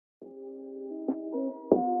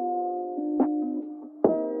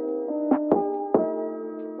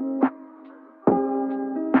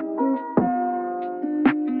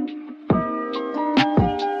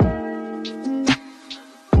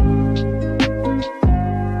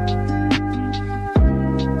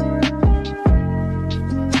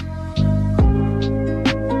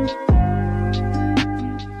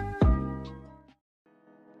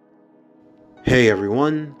Hey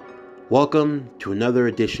everyone, welcome to another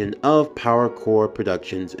edition of Power Core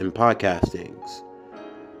Productions and Podcastings,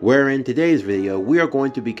 where in today's video we are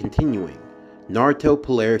going to be continuing Naruto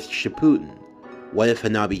Polaris Shippuden, What If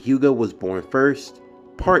Hanabi Hyuga Was Born First,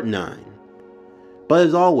 Part 9. But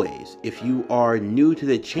as always, if you are new to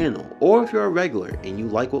the channel, or if you're a regular and you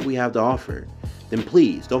like what we have to offer, then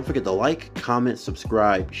please don't forget to like, comment,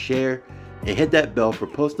 subscribe, share, and hit that bell for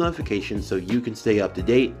post notifications so you can stay up to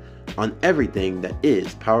date on everything that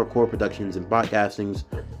is Power Core Productions and Podcastings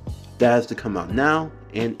that has to come out now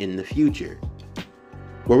and in the future.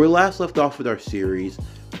 Where we last left off with our series,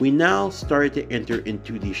 we now started to enter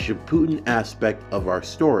into the Shippuden aspect of our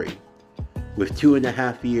story. With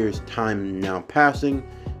 2.5 years time now passing,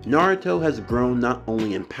 Naruto has grown not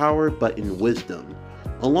only in power but in wisdom,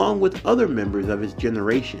 along with other members of his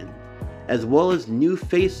generation, as well as new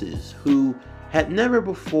faces who had never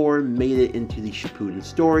before made it into the Shippuden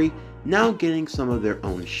story, now getting some of their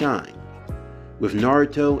own shine. With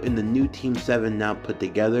Naruto and the new Team 7 now put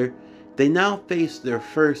together, they now face their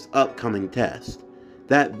first upcoming test,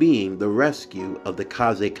 that being the rescue of the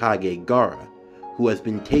Kazekage Gaara, who has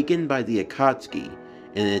been taken by the Akatsuki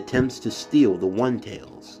in an attempt to steal the One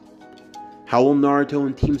Tails. How will Naruto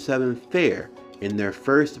and Team 7 fare in their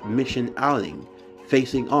first mission outing,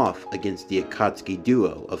 facing off against the Akatsuki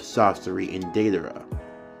duo of Sasori and Deidara?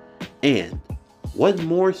 And what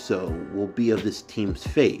more so will be of this team's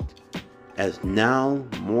fate, as now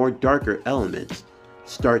more darker elements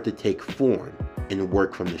start to take form and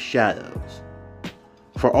work from the shadows?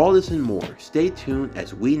 For all this and more, stay tuned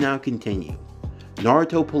as we now continue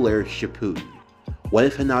Naruto Polaris Shippuden, What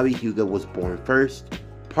If Hanabi Hyuga Was Born First,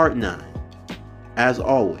 Part 9. As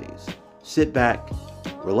always, sit back,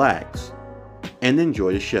 relax, and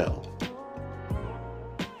enjoy the show.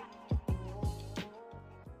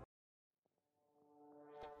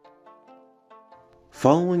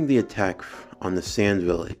 Following the attack on the Sand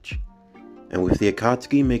Village, and with the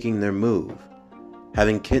Akatsuki making their move,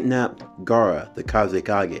 having kidnapped Gaara the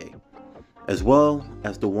Kazekage, as well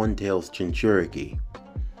as the One Tails Jinchuriki,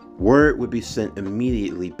 word would be sent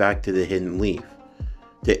immediately back to the Hidden Leaf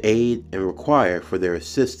to aid and require for their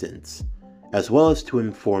assistance, as well as to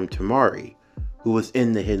inform Temari, who was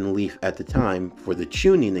in the Hidden Leaf at the time for the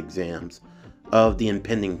Chunin exams, of the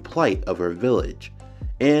impending plight of her village,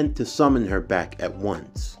 and to summon her back at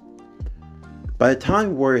once. By the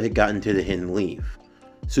time word had gotten to the Hidden Leaf,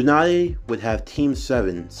 Tsunade would have Team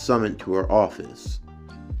 7 summoned to her office.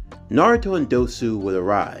 Naruto and Dosu would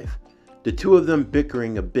arrive, the two of them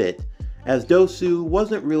bickering a bit, as Dosu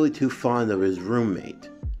wasn't really too fond of his roommate.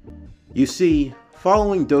 You see,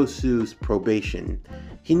 following Dosu's probation,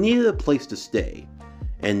 he needed a place to stay,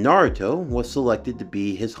 and Naruto was selected to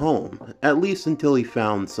be his home, at least until he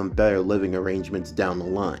found some better living arrangements down the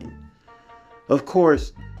line. Of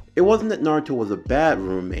course, it wasn't that Naruto was a bad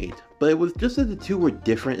roommate, but it was just that the two were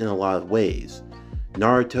different in a lot of ways.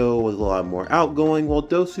 Naruto was a lot more outgoing, while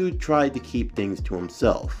Dosu tried to keep things to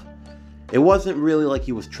himself. It wasn't really like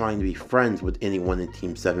he was trying to be friends with anyone in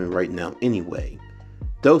Team 7 right now anyway.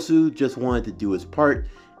 Dosu just wanted to do his part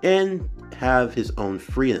and have his own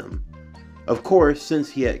freedom. Of course, since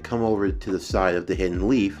he had come over to the side of the Hidden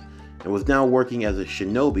Leaf and was now working as a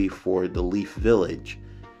shinobi for the Leaf Village,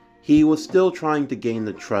 he was still trying to gain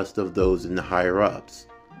the trust of those in the higher-ups.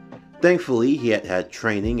 Thankfully, he had had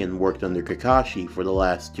training and worked under Kakashi for the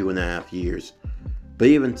last 2.5 years, but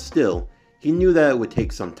even still, he knew that it would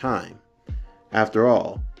take some time. After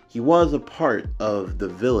all, he was a part of the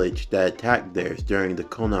village that attacked theirs during the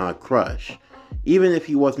Konoha Crush, even if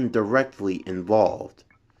he wasn't directly involved.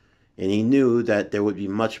 And he knew that there would be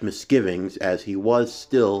much misgivings as he was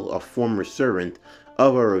still a former servant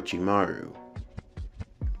of Orochimaru.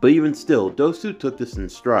 But even still, Dosu took this in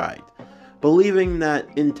stride, believing that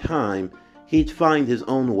in time he'd find his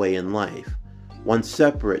own way in life, one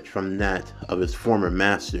separate from that of his former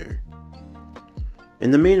master. In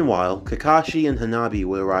the meanwhile, Kakashi and Hanabi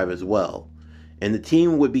would arrive as well, and the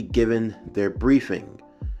team would be given their briefing,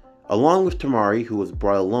 along with Temari, who was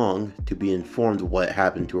brought along to be informed of what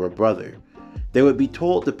happened to her brother. They would be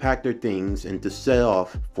told to pack their things and to set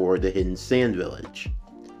off for the Hidden Sand Village.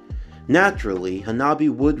 Naturally, Hanabi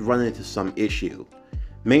would run into some issue,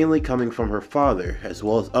 mainly coming from her father as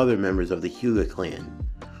well as other members of the Hyuga clan,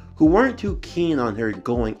 who weren't too keen on her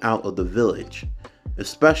going out of the village,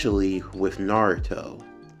 especially with Naruto.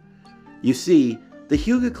 You see, the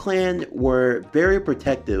Hyuga clan were very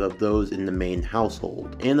protective of those in the main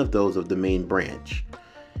household and of those of the main branch.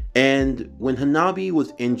 And when Hanabi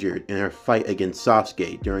was injured in her fight against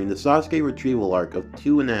Sasuke during the Sasuke retrieval arc of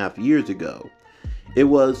 2.5 years ago, It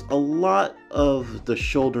was a lot of the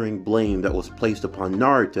shouldering blame that was placed upon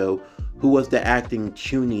Naruto, who was the acting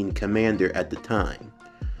Chunin commander at the time.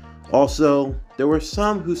 Also, there were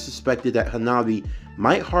some who suspected that Hanabi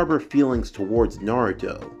might harbor feelings towards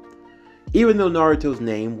Naruto. Even though Naruto's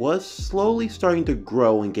name was slowly starting to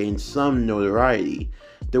grow and gain some notoriety,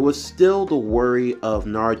 there was still the worry of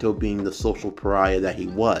Naruto being the social pariah that he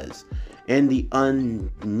was, and the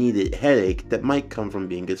unneeded headache that might come from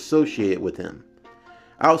being associated with him.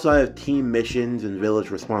 Outside of team missions and village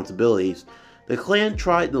responsibilities, the clan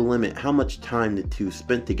tried to limit how much time the two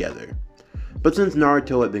spent together. But since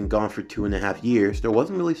Naruto had been gone for 2.5 years, there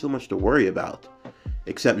wasn't really so much to worry about.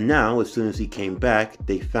 Except now, as soon as he came back,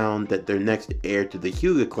 they found that their next heir to the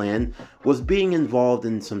Hyuga clan was being involved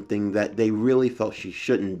in something that they really felt she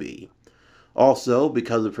shouldn't be. Also,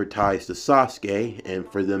 because of her ties to Sasuke, and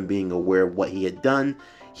for them being aware of what he had done,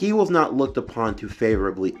 he was not looked upon too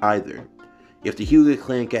favorably either. If the Hyuga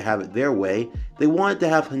clan could have it their way, they wanted to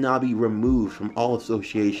have Hanabi removed from all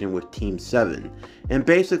association with Team 7, and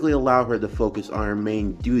basically allow her to focus on her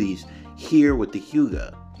main duties here with the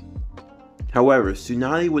Hyuga. However,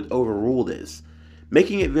 Tsunade would overrule this,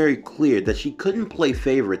 making it very clear that she couldn't play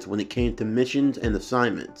favorites when it came to missions and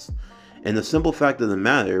assignments. And the simple fact of the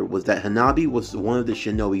matter was that Hanabi was one of the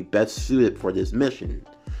shinobi best suited for this mission.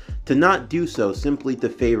 To not do so simply to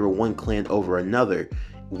favor one clan over another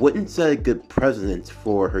wouldn't set a good precedent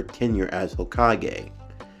for her tenure as Hokage.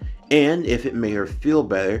 And if it made her feel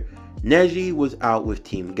better, Neji was out with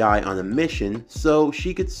Team Guy on a mission, so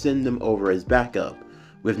she could send them over as backup.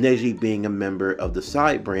 With Neji being a member of the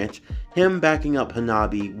side branch, him backing up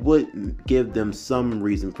Hanabi would give them some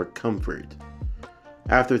reason for comfort.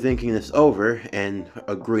 After thinking this over, and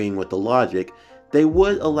agreeing with the logic, they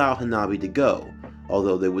would allow Hanabi to go,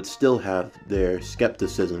 although they would still have their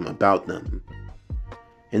skepticism about them.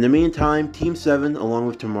 In the meantime, Team 7 along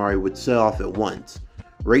with Temari would set off at once,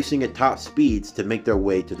 racing at top speeds to make their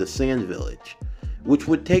way to the Sand Village, which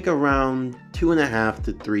would take around 2.5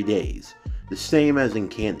 to 3 days, the same as in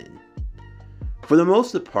canon. For the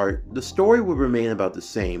most part, the story would remain about the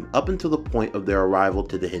same up until the point of their arrival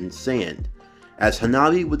to the Hidden Sand, as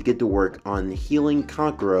Hanabi would get to work on healing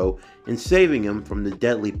Kankuro and saving him from the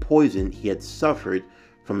deadly poison he had suffered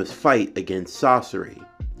from his fight against Sasori.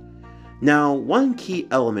 Now, one key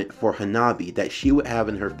element for Hanabi that she would have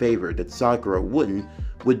in her favor that Sakura wouldn't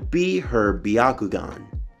would be her Byakugan.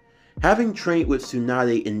 Having trained with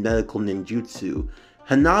Tsunade in medical ninjutsu,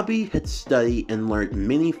 Hanabi had studied and learned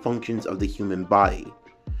many functions of the human body.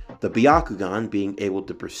 The Byakugan, being able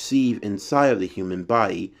to perceive inside of the human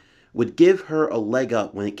body, would give her a leg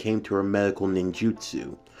up when it came to her medical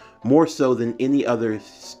ninjutsu, more so than any other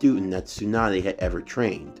student that Tsunade had ever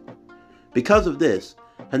trained. Because of this,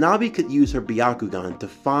 Hanabi could use her Byakugan to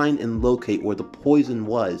find and locate where the poison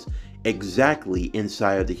was exactly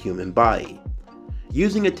inside of the human body.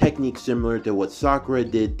 Using a technique similar to what Sakura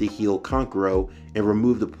did to heal Kankuro and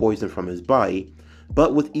remove the poison from his body,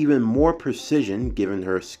 but with even more precision given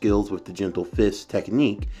her skills with the Gentle Fist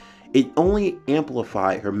technique, it only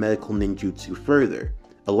amplified her medical ninjutsu further,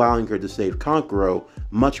 allowing her to save Kankuro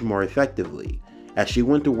much more effectively, as she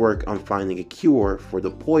went to work on finding a cure for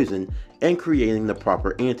the poison and creating the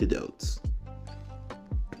proper antidotes.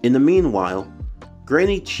 In the meanwhile,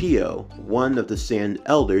 Granny Chiyo, one of the Sand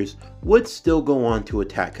Elders, would still go on to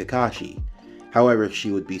attack Kakashi. However,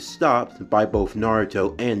 she would be stopped by both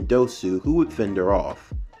Naruto and Dosu, who would fend her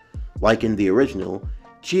off. Like in the original,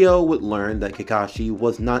 Chiyo would learn that Kakashi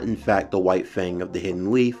was not in fact the White Fang of the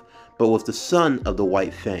Hidden Leaf, but was the son of the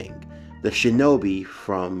White Fang, the shinobi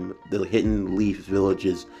from the Hidden Leaf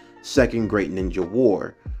Village's Second Great Ninja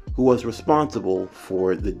War, who was responsible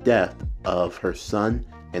for the death of her son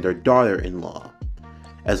and her daughter-in-law,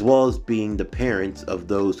 as well as being the parents of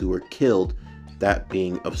those who were killed, that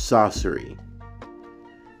being of Sasori.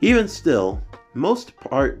 Even still, most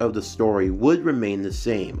part of the story would remain the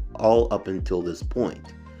same all up until this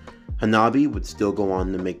point. Hanabi would still go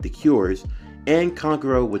on to make the cures, and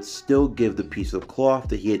Kankuro would still give the piece of cloth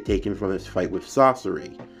that he had taken from his fight with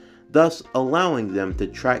Sasori, thus allowing them to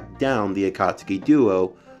track down the Akatsuki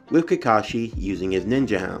duo with Kakashi using his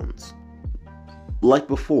ninja hounds. Like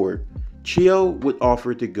before, Chiyo would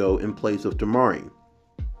offer to go in place of Temari,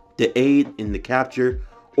 to aid in the capture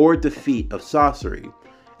or defeat of Sasori,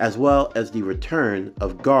 as well as the return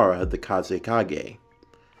of Gaara the Kazekage.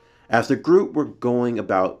 As the group were going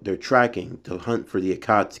about their tracking to hunt for the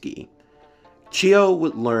Akatsuki, Chiyo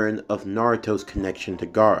would learn of Naruto's connection to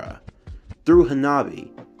Gaara. Through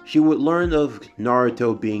Hanabi, she would learn of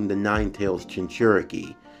Naruto being the Nine-Tails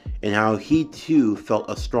Jinchuriki, and how he too felt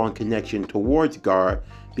a strong connection towards Gaara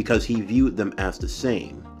because he viewed them as the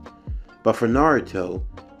same. But for Naruto,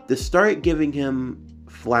 this started giving him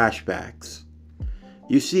flashbacks.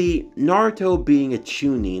 You see, Naruto being a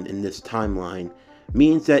Chunin in this timeline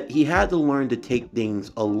means that he had to learn to take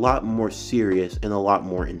things a lot more serious and a lot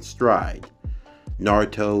more in stride.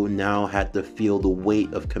 Naruto now had to feel the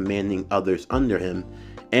weight of commanding others under him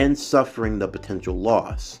and suffering the potential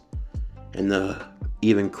loss. And the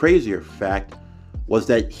even crazier fact was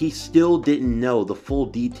that he still didn't know the full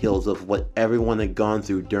details of what everyone had gone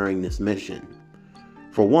through during this mission.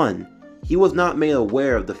 For one, he was not made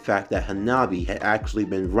aware of the fact that Hanabi had actually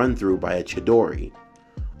been run through by a Chidori,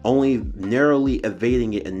 only narrowly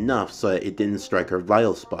evading it enough so that it didn't strike her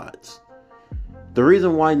vital spots. The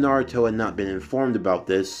reason why Naruto had not been informed about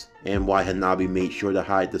this, and why Hanabi made sure to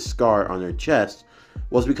hide the scar on her chest,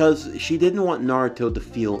 was because she didn't want Naruto to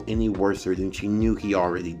feel any worse than she knew he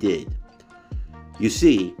already did. You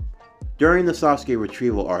see, during the Sasuke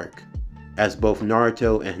retrieval arc, as both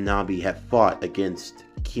Naruto and Hanabi had fought against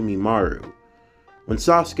Kimimaro, when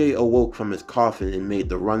Sasuke awoke from his coffin and made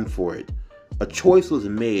the run for it, a choice was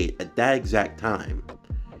made at that exact time.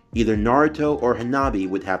 Either Naruto or Hanabi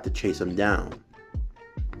would have to chase him down.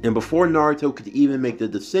 And before Naruto could even make the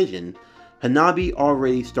decision, Hanabi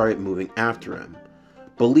already started moving after him,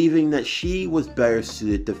 believing that she was better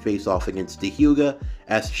suited to face off against the Hyuga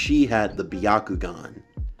as she had the Byakugan.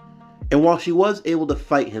 And while she was able to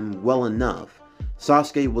fight him well enough,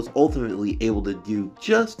 Sasuke was ultimately able to do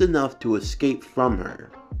just enough to escape from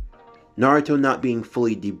her. Naruto not being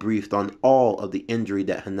fully debriefed on all of the injury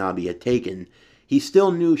that Hanabi had taken, he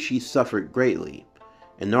still knew she suffered greatly,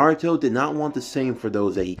 and Naruto did not want the same for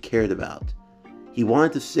those that he cared about. He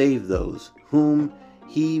wanted to save those whom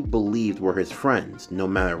he believed were his friends, no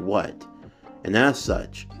matter what, and as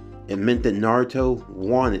such, it meant that Naruto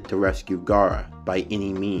wanted to rescue Gaara by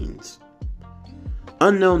any means.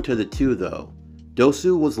 Unknown to the two though,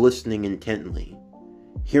 Dosu was listening intently.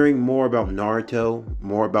 Hearing more about Naruto,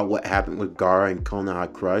 more about what happened with Gaara and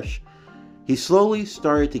Konoha Crush, he slowly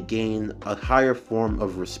started to gain a higher form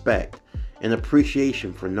of respect and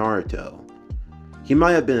appreciation for Naruto. He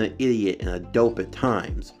might have been an idiot and a dope at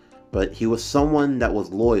times, but he was someone that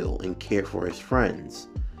was loyal and cared for his friends,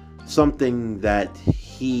 something that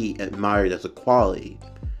he admired as a quality,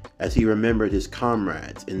 as he remembered his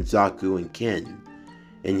comrades in Zaku and Ken,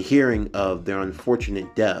 and hearing of their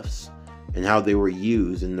unfortunate deaths and how they were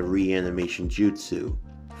used in the reanimation jutsu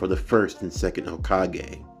for the first and second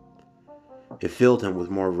Hokage. It filled him with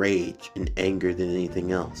more rage and anger than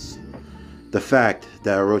anything else. The fact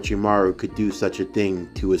that Orochimaru could do such a thing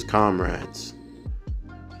to his comrades.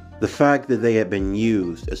 The fact that they had been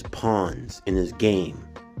used as pawns in his game.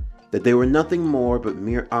 That they were nothing more but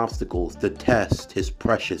mere obstacles to test his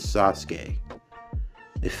precious Sasuke.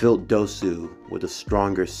 It filled Dosu with a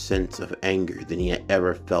stronger sense of anger than he had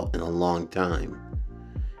ever felt in a long time.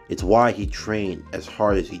 It's why he trained as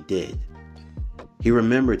hard as he did. He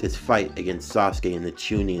remembered his fight against Sasuke in the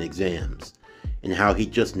Chunin exams, and how he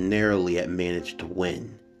just narrowly had managed to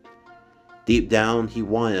win. Deep down, he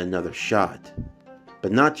wanted another shot,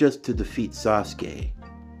 but not just to defeat Sasuke,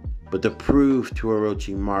 but to prove to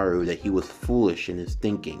Orochimaru that he was foolish in his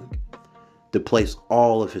thinking, to place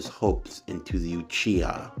all of his hopes into the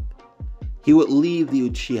Uchiha. He would leave the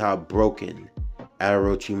Uchiha broken at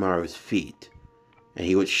Orochimaru's feet, and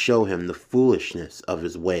he would show him the foolishness of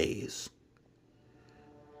his ways.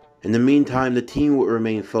 In the meantime, the team would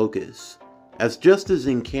remain focused, as just as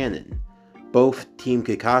in canon, both Team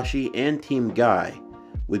Kakashi and Team Guy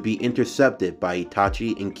would be intercepted by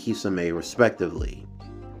Itachi and Kisame respectively.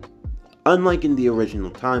 Unlike in the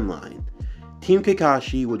original timeline, Team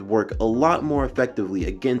Kakashi would work a lot more effectively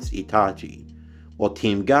against Itachi, while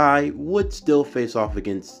Team Guy would still face off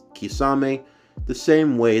against Kisame the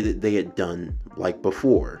same way that they had done like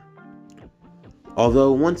before.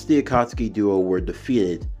 Although once the Akatsuki duo were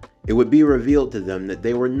defeated, it would be revealed to them that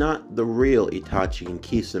they were not the real Itachi and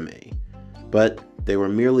Kisame, but they were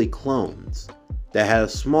merely clones that had a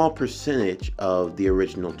small percentage of the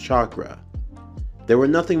original chakra. They were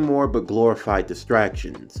nothing more but glorified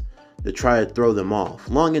distractions to try to throw them off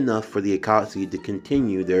long enough for the Akatsuki to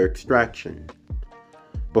continue their extraction.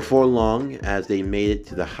 Before long, as they made it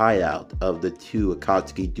to the hideout of the two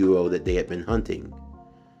Akatsuki duo that they had been hunting,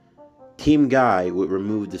 Team Guy would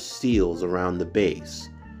remove the seals around the base,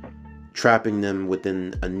 trapping them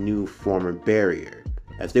within a new former barrier,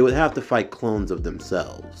 as they would have to fight clones of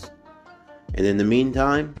themselves. And in the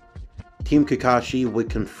meantime, Team Kakashi would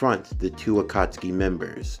confront the two Akatsuki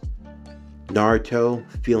members. Naruto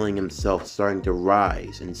feeling himself starting to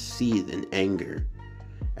rise and seethe in anger,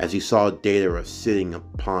 as he saw Deidara sitting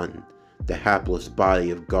upon the hapless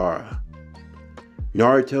body of Gaara.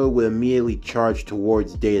 Naruto would immediately charge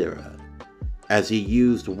towards Deidara, as he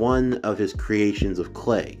used one of his creations of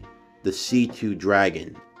clay, the C2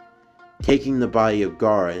 dragon, taking the body of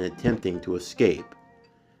Gaara and attempting to escape,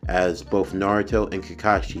 as both Naruto and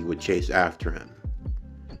Kakashi would chase after him.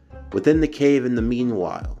 Within the cave in the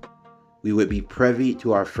meanwhile, we would be privy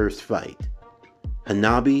to our first fight,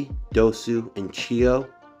 Hanabi, Dosu, and Chiyo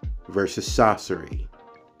versus Sasori.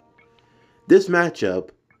 This matchup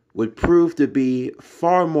would prove to be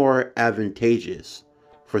far more advantageous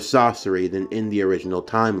for Sasori than in the original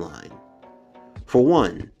timeline. For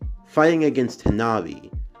one, fighting against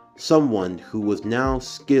Hanabi, someone who was now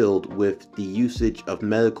skilled with the usage of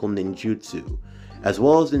medical ninjutsu, as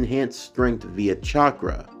well as enhanced strength via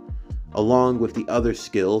chakra, along with the other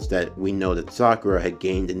skills that we know that Sakura had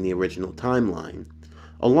gained in the original timeline,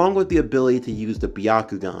 along with the ability to use the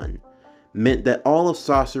Byakugan, meant that all of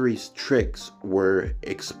Sasori's tricks were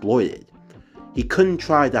exploited. He couldn't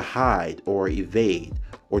try to hide or evade,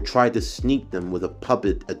 or try to sneak them with a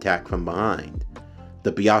puppet attack from behind.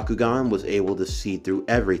 The Byakugan was able to see through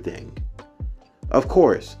everything. Of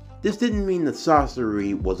course, this didn't mean that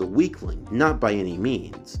Sasori was a weakling, not by any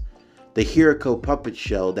means. The Hiriko puppet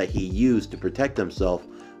shell that he used to protect himself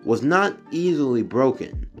was not easily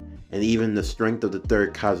broken, and even the strength of the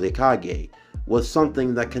third Kazekage was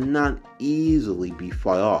something that cannot easily be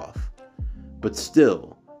fought off. But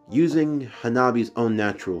still, using Hanabi's own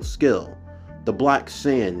natural skill, the black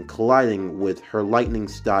sand colliding with her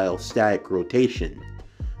lightning-style static rotation,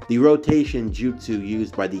 the rotation jutsu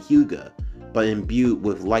used by the Hyuga, but imbued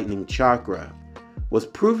with lightning chakra, was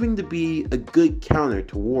proving to be a good counter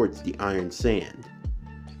towards the iron sand.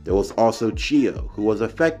 There was also Chiyo, who was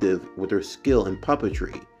effective with her skill in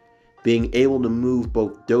puppetry, being able to move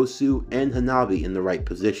both Dosu and Hanabi in the right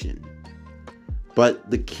position. But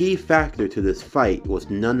the key factor to this fight was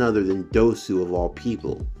none other than Dosu of all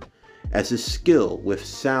people, as his skill with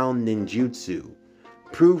sound ninjutsu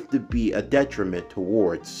proved to be a detriment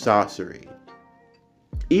towards Sasori.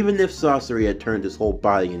 Even if Sasori had turned his whole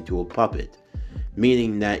body into a puppet,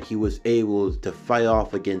 meaning that he was able to fight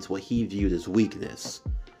off against what he viewed as weakness,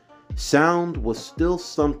 sound was still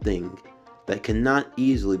something that cannot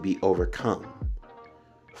easily be overcome.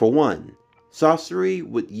 For one, Sasori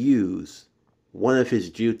would use one of his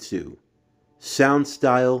jutsu, sound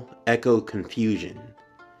style echo confusion,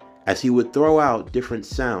 as he would throw out different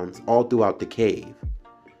sounds all throughout the cave,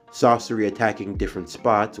 Sasori attacking different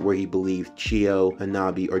spots where he believed Chiyo,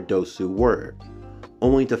 Hanabi, or Dosu were,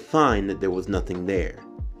 only to find that there was nothing there.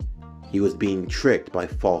 He was being tricked by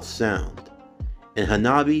false sound, and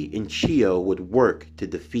Hanabi and Chiyo would work to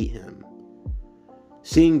defeat him.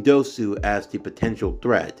 Seeing Dosu as the potential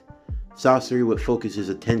threat, Sasori would focus his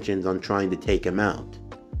attentions on trying to take him out.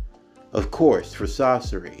 Of course, for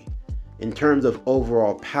Sasori, in terms of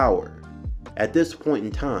overall power, at this point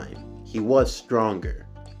in time, he was stronger,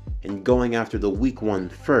 and going after the weak one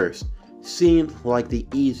first seemed like the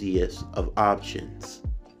easiest of options.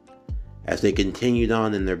 As they continued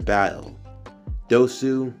on in their battle,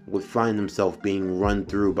 Dosu would find himself being run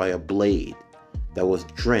through by a blade that was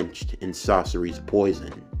drenched in Sasori's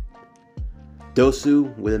poison.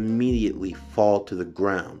 Dosu would immediately fall to the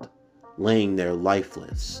ground, laying there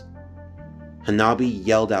lifeless. Hanabi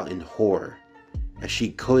yelled out in horror as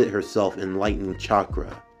she coated herself in lightning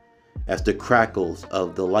chakra, as the crackles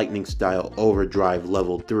of the lightning style overdrive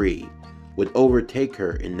level 3 would overtake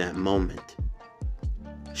her in that moment.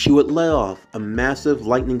 She would let off a massive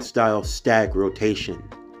lightning style static rotation,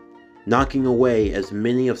 knocking away as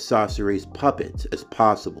many of Sasori's puppets as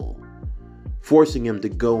possible, forcing him to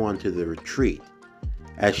go onto the retreat,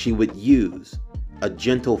 as she would use a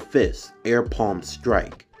gentle fist air palm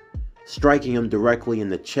strike, striking him directly in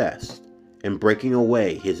the chest and breaking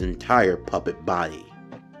away his entire puppet body.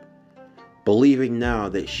 Believing now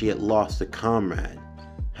that she had lost a comrade,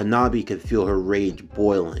 Hanabi could feel her rage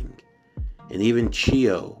boiling, and even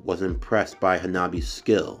Chiyo was impressed by Hanabi's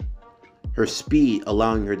skill, her speed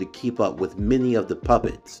allowing her to keep up with many of the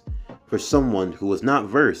puppets for someone who was not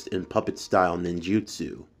versed in puppet-style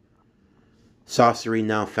ninjutsu. Sasori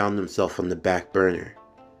now found himself on the back burner.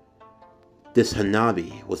 This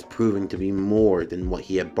Hanabi was proving to be more than what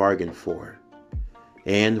he had bargained for,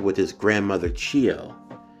 and with his grandmother Chiyo,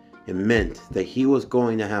 it meant that he was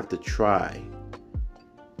going to have to try.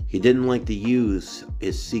 He didn't like to use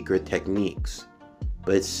his secret techniques,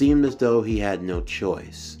 but it seemed as though he had no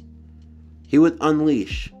choice. He would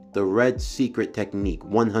unleash the red secret technique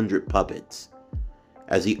 100 puppets.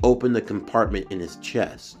 As he opened the compartment in his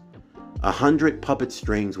chest, 100 puppet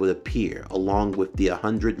strings would appear along with the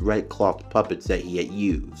 100 red cloth puppets that he had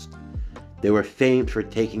used, They were famed for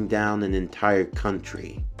taking down an entire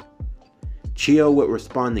country. Chiyo would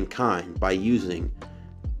respond in kind by using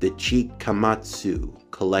the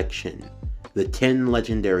Chikamatsu collection, the 10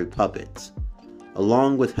 legendary puppets,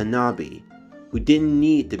 along with Hanabi, who didn't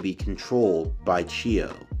need to be controlled by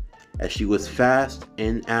Chiyo, as she was fast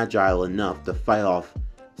and agile enough to fight off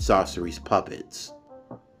Sasori's puppets.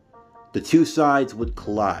 The two sides would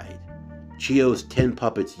collide, Chiyo's 10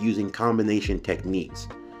 puppets using combination techniques,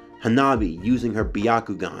 Hanabi using her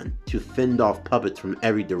Byakugan to fend off puppets from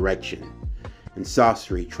every direction, and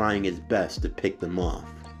Sasori trying his best to pick them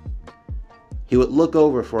off. He would look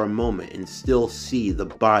over for a moment and still see the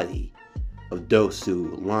body of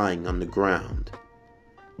Dosu lying on the ground.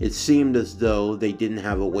 It seemed as though they didn't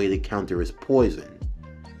have a way to counter his poison,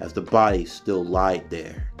 as the body still lied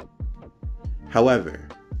there. However,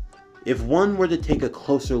 if one were to take a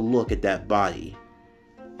closer look at that body,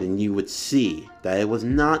 then you would see that it was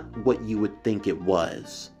not what you would think it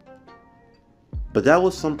was. But that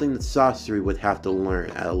was something that Sasori would have to learn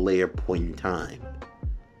at a later point in time,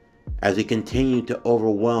 as he continued to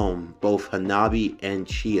overwhelm both Hanabi and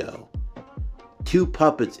Chiyo. Two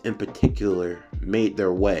puppets in particular made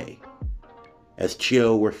their way, as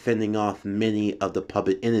Chiyo were fending off many of the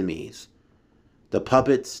puppet enemies. The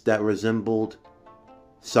puppets that resembled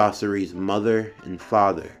Sasori's mother and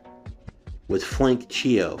father would flank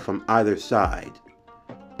Chiyo from either side,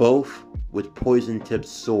 both with poison-tipped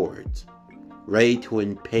swords, ready to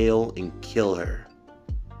impale and kill her.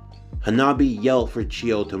 Hanabi yelled for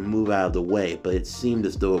Chiyo to move out of the way, but it seemed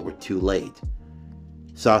as though it were too late.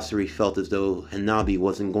 Sasori felt as though Hanabi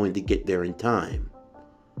wasn't going to get there in time.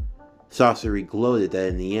 Sasori gloated that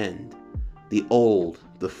in the end, the old,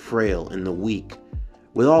 the frail, and the weak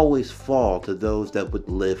would always fall to those that would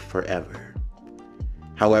live forever.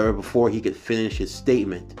 However, before he could finish his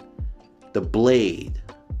statement, the blade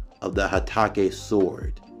of the Hatake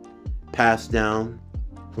sword, passed down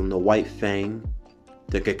from the White Fang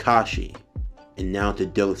to Kakashi and now to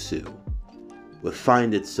Dosu, would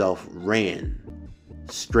find itself ran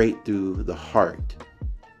straight through the heart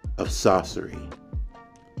of Sasori.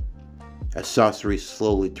 As Sasori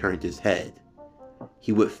slowly turned his head,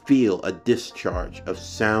 he would feel a discharge of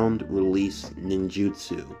sound release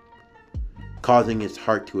ninjutsu, causing his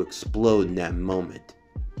heart to explode in that moment,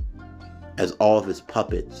 as all of his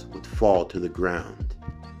puppets would fall to the ground.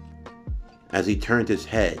 As he turned his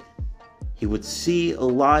head, he would see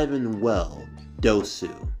alive and well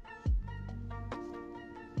Dosu.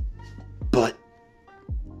 But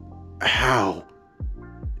how?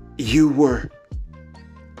 You were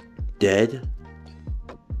dead?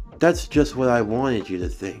 That's just what I wanted you to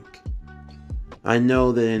think. I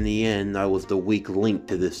know that in the end I was the weak link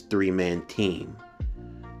to this three-man team,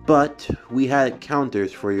 but we had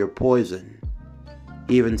counters for your poison.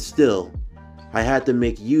 Even still, I had to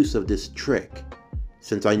make use of this trick,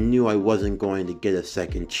 since I knew I wasn't going to get a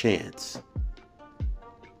second chance.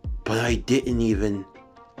 But I didn't even...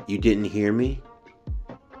 You didn't hear me?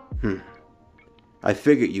 I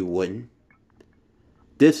figured you wouldn't.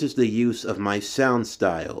 This is the use of my sound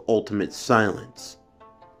style, Ultimate Silence.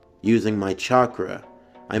 Using my chakra,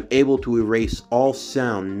 I'm able to erase all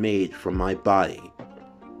sound made from my body.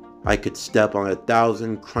 I could step on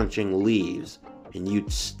 1,000 crunching leaves and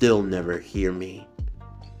you'd still never hear me.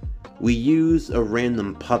 We used a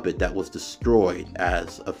random puppet that was destroyed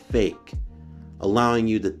as a fake, allowing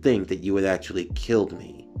you to think that you had actually killed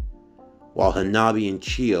me. While Hanabi and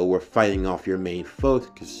Chiyo were fighting off your main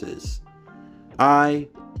focuses, I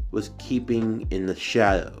was keeping in the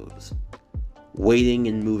shadows, waiting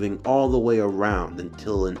and moving all the way around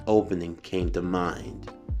until an opening came to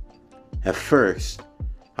mind. At first,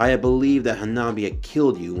 I had believed that Hanabi had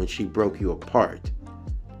killed you when she broke you apart,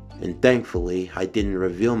 and thankfully I didn't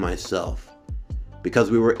reveal myself, because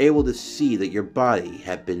we were able to see that your body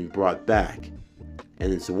had been brought back,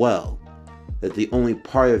 and as well, that the only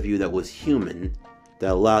part of you that was human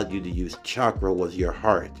that allowed you to use chakra was your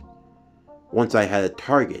heart. Once I had a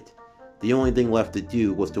target, the only thing left to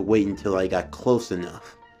do was to wait until I got close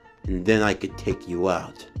enough, and then I could take you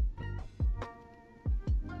out.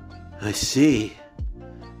 I see.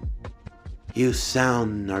 You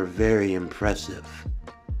sound are very impressive.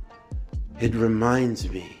 It reminds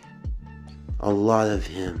me a lot of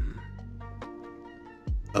him.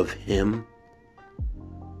 Of him?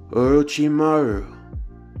 Orochimaru.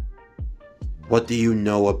 What do you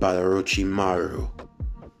know about Orochimaru?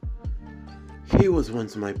 He was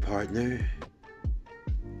once my partner.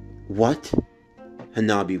 What?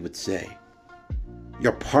 Hanabi would say.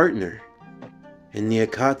 Your partner? In the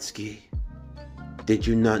Akatsuki? Did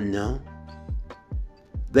you not know?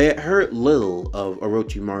 They had heard little of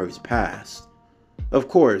Orochimaru's past. Of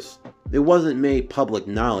course, it wasn't made public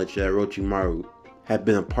knowledge that Orochimaru had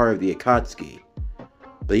been a part of the Akatsuki,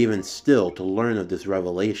 but even still to learn of this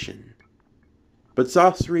revelation. But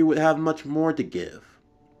Sasori would have much more to give.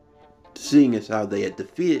 Seeing as how they had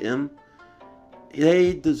defeated him,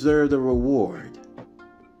 they deserved a reward.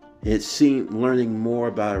 It seemed learning more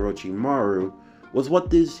about Orochimaru was what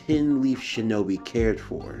this Hidden Leaf shinobi cared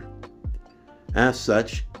for. As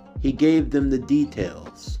such, he gave them the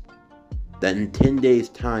details, that in 10 days'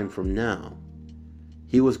 time from now,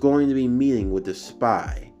 he was going to be meeting with a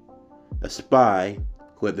spy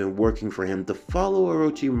who had been working for him to follow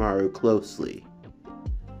Orochimaru closely.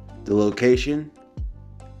 The location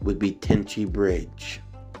would be Tenchi Bridge.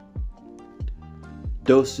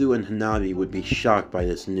 Dosu and Hanabi would be shocked by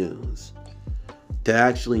this news. To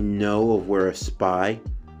actually know of where a spy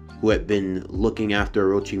who had been looking after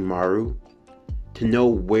Orochimaru, to know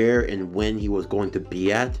where and when he was going to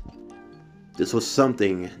be at, this was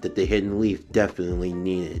something that the Hidden Leaf definitely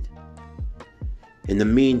needed. In the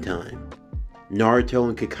meantime, Naruto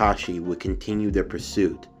and Kakashi would continue their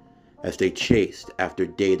pursuit as they chased after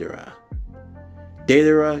Deidara.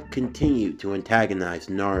 Deidara continued to antagonize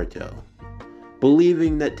Naruto,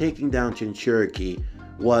 believing that taking down Jinchuriki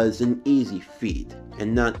was an easy feat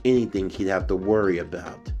and not anything he'd have to worry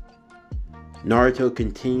about. Naruto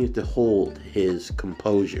continued to hold his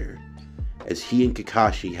composure as he and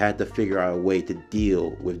Kakashi had to figure out a way to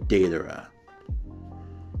deal with Deidara.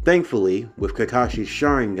 Thankfully, with Kakashi's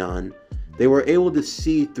Sharingan, they were able to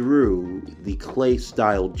see through the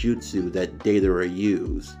clay-style jutsu that Deidara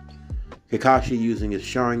used. Kakashi using his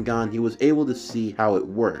Sharingan, he was able to see how it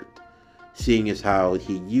worked, seeing as how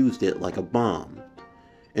he used it like a bomb.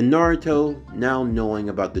 And Naruto, now knowing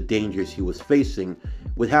about the dangers he was facing,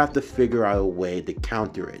 would have to figure out a way to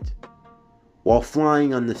counter it. While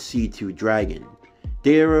flying on the C2 Dragon,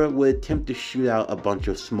 Deidara would attempt to shoot out a bunch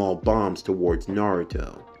of small bombs towards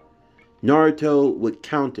Naruto. Naruto would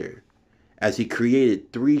counter, as he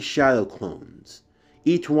created 3 shadow clones,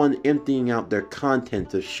 each one emptying out their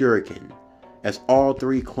contents of shuriken, as all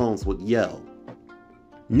 3 clones would yell,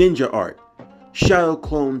 "Ninja Art, Shadow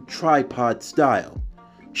Clone Tripod Style,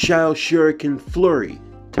 Shadow Shuriken Flurry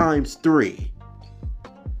 ×3.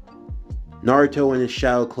 Naruto and his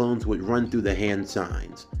shadow clones would run through the hand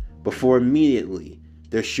signs, before immediately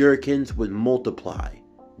their shurikens would multiply,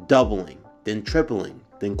 doubling, then tripling,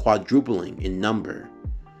 then quadrupling in number.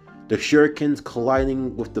 The shurikens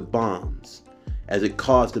colliding with the bombs, as it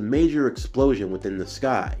caused a major explosion within the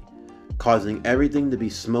sky, causing everything to be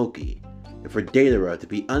smoky, and for Deidara to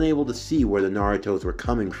be unable to see where the Narutos were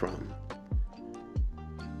coming from.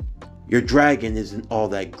 Your dragon isn't all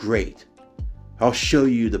that great. I'll show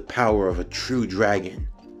you the power of a true dragon.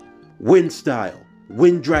 Wind style,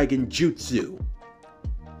 Wind Dragon Jutsu.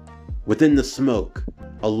 Within the smoke,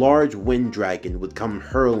 a large wind dragon would come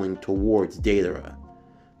hurling towards Deidara,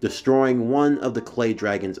 destroying one of the clay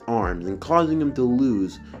dragon's arms and causing him to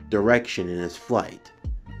lose direction in his flight.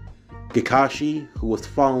 Kakashi, who was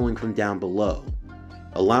following from down below,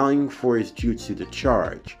 allowing for his jutsu to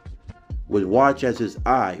charge, would watch as his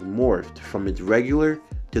eye morphed from its regular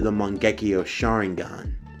to the Mangekyo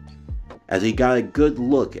Sharingan. As he got a good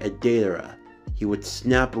look at Deidara, he would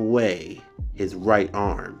snap away his right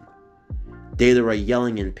arm. Deidara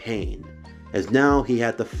yelling in pain, as now he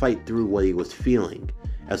had to fight through what he was feeling,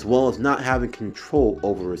 as well as not having control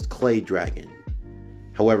over his clay dragon.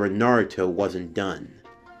 However, Naruto wasn't done,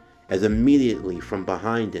 as immediately from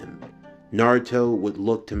behind him, Naruto would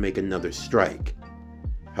look to make another strike.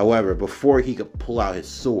 However, before he could pull out his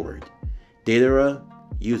sword, Deidara,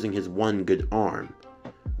 using his one good arm,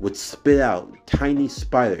 would spit out tiny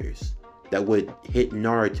spiders that would hit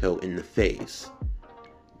Naruto in the face.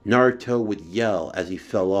 Naruto would yell as he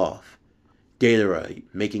fell off, Deidara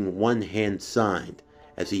making one hand sign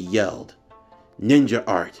as he yelled, "Ninja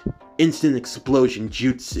Art, Instant Explosion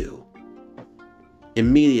Jutsu."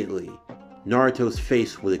 Immediately, Naruto's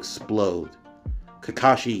face would explode,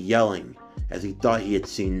 Kakashi yelling as he thought he had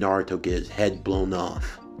seen Naruto get his head blown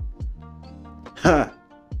off. Ha!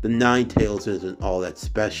 The Nine Tails isn't all that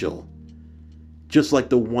special. Just like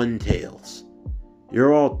the One Tails.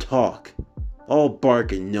 You're all talk, all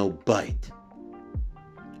bark and no bite.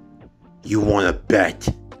 You wanna bet?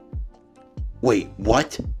 Wait,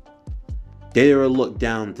 what? Deidara looked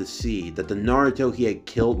down to see that the Naruto he had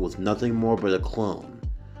killed was nothing more but a clone,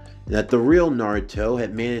 and that the real Naruto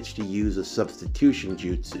had managed to use a substitution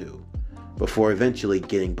jutsu, before eventually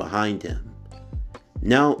getting behind him.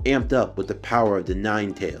 Now amped up with the power of the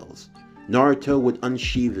Nine Tails, Naruto would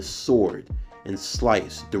unsheathe his sword and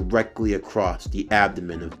sliced directly across the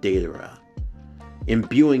abdomen of Deidara,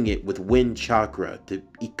 imbuing it with wind chakra to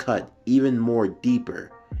cut even more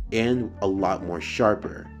deeper and a lot more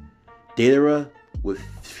sharper. Deidara would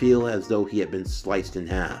feel as though he had been sliced in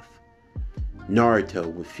half.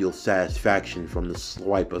 Naruto would feel satisfaction from the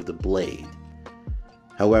swipe of the blade.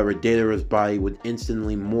 However, Deidara's body would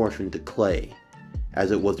instantly morph into clay,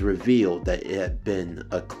 as it was revealed that it had been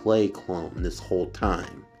a clay clone this whole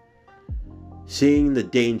time. Seeing the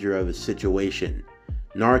danger of his situation,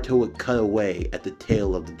 Naruto would cut away at the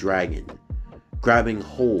tail of the dragon, grabbing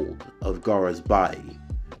hold of Gaara's body,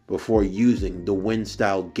 before using the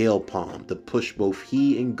wind-style Gale Palm to push both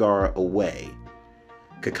he and Gaara away.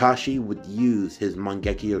 Kakashi would use his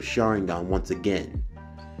Mangekyo Sharingan once again.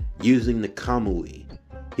 Using the Kamui,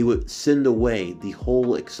 he would send away the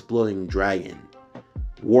whole exploding dragon,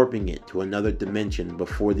 warping it to another dimension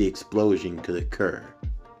before the explosion could occur.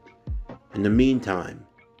 In the meantime,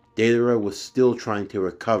 Deidara was still trying to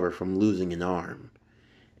recover from losing an arm,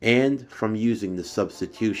 and from using the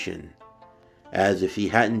substitution, as if he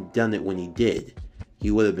hadn't done it when he did,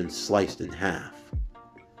 he would have been sliced in half.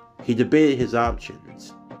 He debated his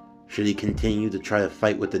options. Should he continue to try to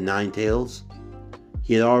fight with the Nine Tails?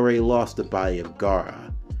 He had already lost the body of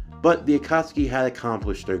Gaara, but the Akatsuki had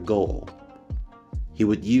accomplished their goal. He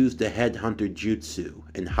would use the Headhunter Jutsu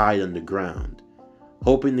and hide underground,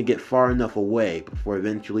 hoping to get far enough away before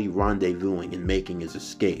eventually rendezvousing and making his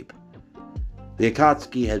escape. The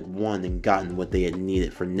Akatsuki had won and gotten what they had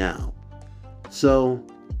needed for now, so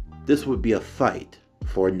this would be a fight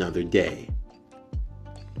for another day.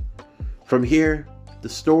 From here, the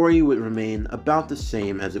story would remain about the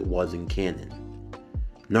same as it was in canon.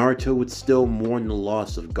 Naruto would still mourn the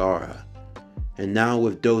loss of Gaara, and now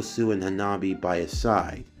with Dosu and Hanabi by his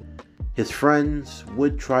side, his friends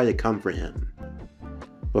would try to comfort him.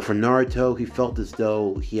 But for Naruto, he felt as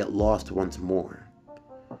though he had lost once more.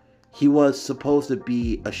 He was supposed to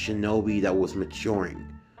be a shinobi that was maturing,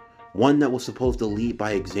 one that was supposed to lead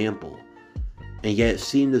by example, and yet it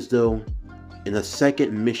seemed as though in a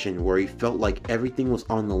second mission where he felt like everything was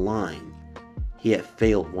on the line, he had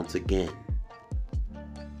failed once again.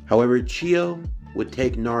 However, Chiyo would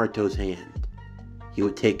take Naruto's hand. He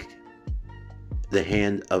would take the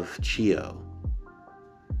hand of Chiyo,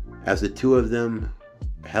 as the two of them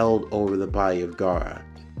held over the body of Gaara.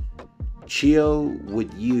 Chiyo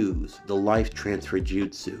would use the life transfer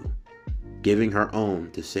jutsu, giving her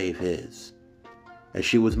own to save his, as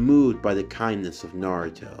she was moved by the kindness of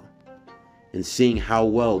Naruto, and seeing how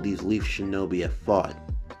well these Leaf Shinobi have fought,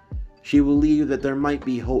 she believed that there might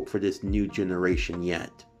be hope for this new generation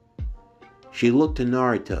yet. She looked to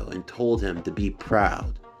Naruto and told him to be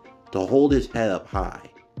proud, to hold his head up high,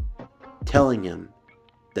 telling him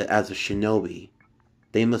that as a shinobi,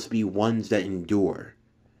 they must be ones that endure,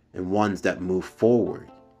 and ones that move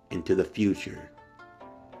forward into the future.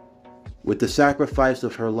 With the sacrifice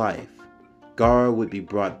of her life, Gaara would be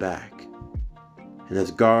brought back, and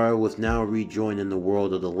as Gaara was now rejoined in the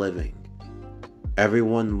world of the living,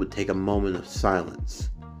 everyone would take a moment of silence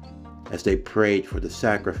as they prayed for the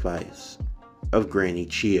sacrifice of Granny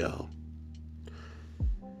Chiyo.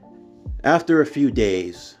 After a few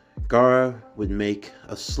days, Gaara would make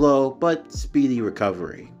a slow but speedy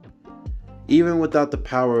recovery. Even without the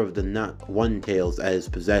power of the One Tails at his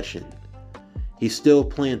possession, he still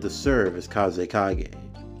planned to serve as Kazekage.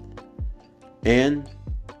 And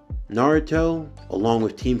Naruto, along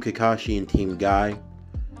with Team Kakashi and Team Guy,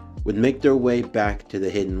 would make their way back to the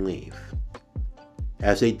Hidden Leaf.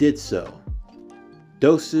 As they did so,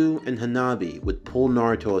 Dosu and Hanabi would pull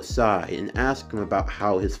Naruto aside and ask him about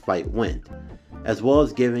how his fight went, as well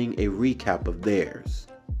as giving a recap of theirs.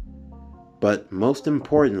 But most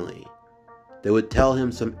importantly, they would tell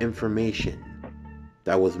him some information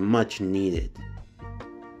that was much needed.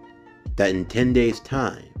 That in 10 days'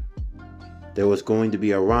 time, there was going to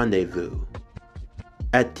be a rendezvous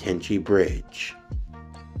at Tenchi Bridge.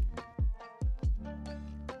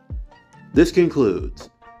 This concludes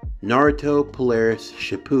Naruto Polaris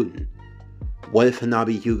Shippuden, What If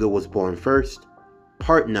Hanabi Hyuga Was Born First?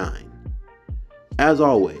 Part 9. As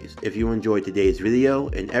always, if you enjoyed today's video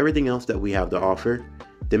and everything else that we have to offer,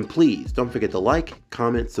 then please don't forget to like,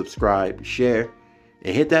 comment, subscribe, share,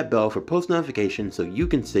 and hit that bell for post notifications so you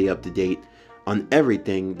can stay up to date on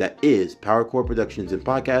everything that is PowerCore Productions and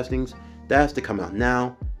Podcastings that has to come out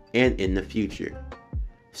now and in the future.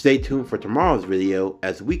 Stay tuned for tomorrow's video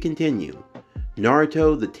as we continue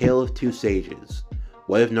Naruto, The Tale of Two Sages.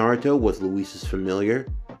 What if Naruto was Luis's familiar?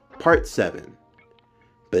 Part 7.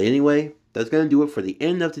 But anyway, that's going to do it for the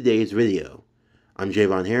end of today's video. I'm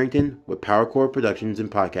Javon Harrington with PowerCore Productions and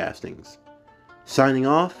Podcastings. Signing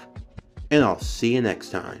off, and I'll see you next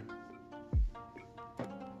time.